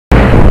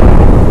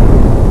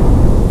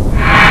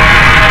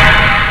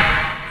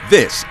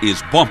This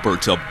is Bumper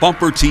to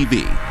Bumper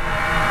TV.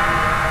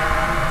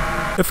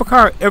 If a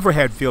car ever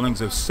had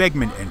feelings of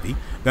segment envy,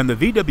 then the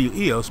VW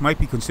EOS might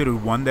be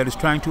considered one that is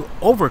trying to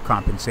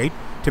overcompensate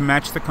to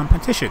match the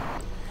competition.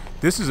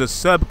 This is a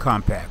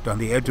subcompact on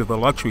the edge of the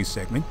luxury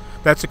segment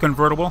that's a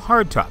convertible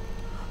hardtop.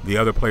 The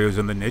other players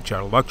in the niche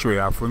are luxury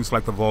offerings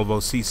like the Volvo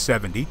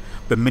C70,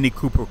 the Mini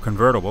Cooper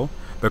convertible,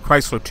 the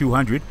Chrysler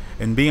 200,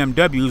 and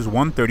BMW's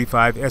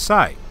 135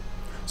 Si.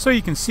 So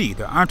you can see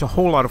there aren't a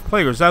whole lot of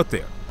players out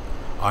there.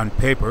 On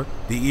paper,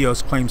 the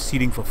EOS claims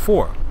seating for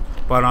 4,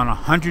 but on a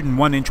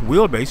 101-inch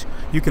wheelbase,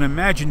 you can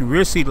imagine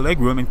rear seat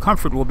legroom and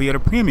comfort will be at a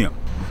premium,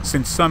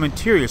 since some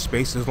interior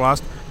space is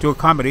lost to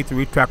accommodate the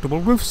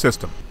retractable roof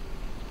system.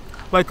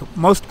 Like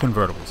most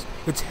convertibles,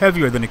 it's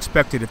heavier than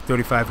expected at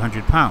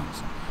 3,500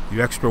 pounds.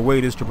 The extra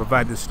weight is to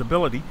provide the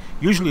stability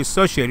usually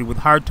associated with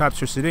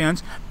hardtops or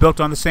sedans built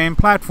on the same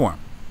platform.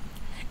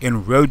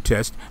 In road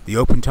test, the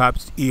open-top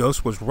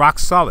EOS was rock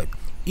solid,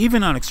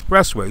 even on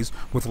expressways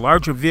with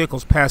larger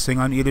vehicles passing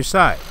on either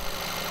side.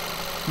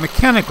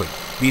 Mechanically,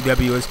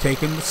 VW has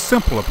taken the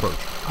simple approach,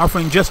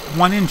 offering just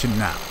one engine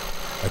now,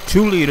 a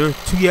 2-liter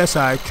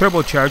TSI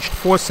turbocharged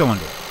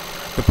 4-cylinder.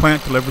 The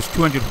plant delivers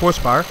 200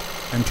 horsepower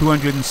and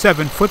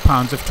 207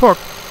 foot-pounds of torque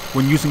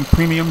when using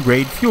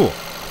premium-grade fuel.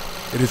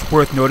 It is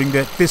worth noting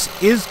that this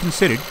is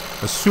considered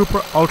a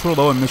super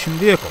ultra-low emission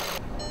vehicle.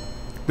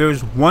 There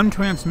is one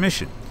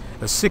transmission,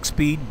 a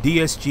 6-speed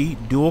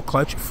DSG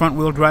dual-clutch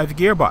front-wheel drive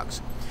gearbox.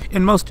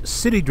 In most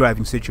city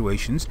driving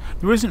situations,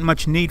 there isn't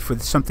much need for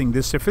something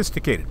this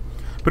sophisticated,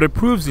 but it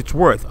proves its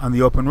worth on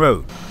the open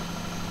road.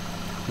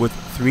 With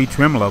 3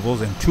 trim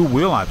levels and 2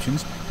 wheel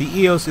options, the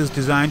EOS is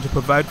designed to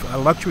provide a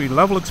luxury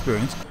level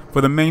experience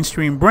for the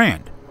mainstream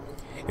brand.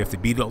 If the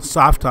Beetle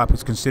soft top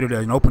is considered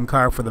an open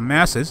car for the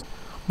masses,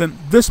 then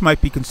this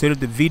might be considered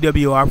the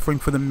VW offering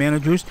for the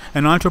managers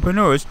and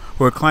entrepreneurs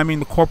who are climbing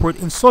the corporate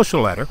and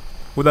social ladder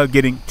without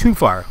getting too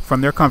far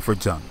from their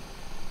comfort zone.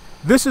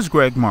 This is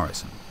Greg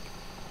Morrison.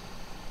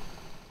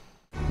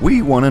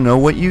 We want to know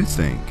what you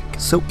think,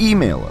 so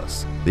email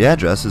us. The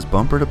address is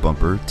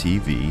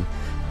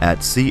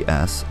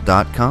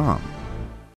bumpertobumpertv@cs.com.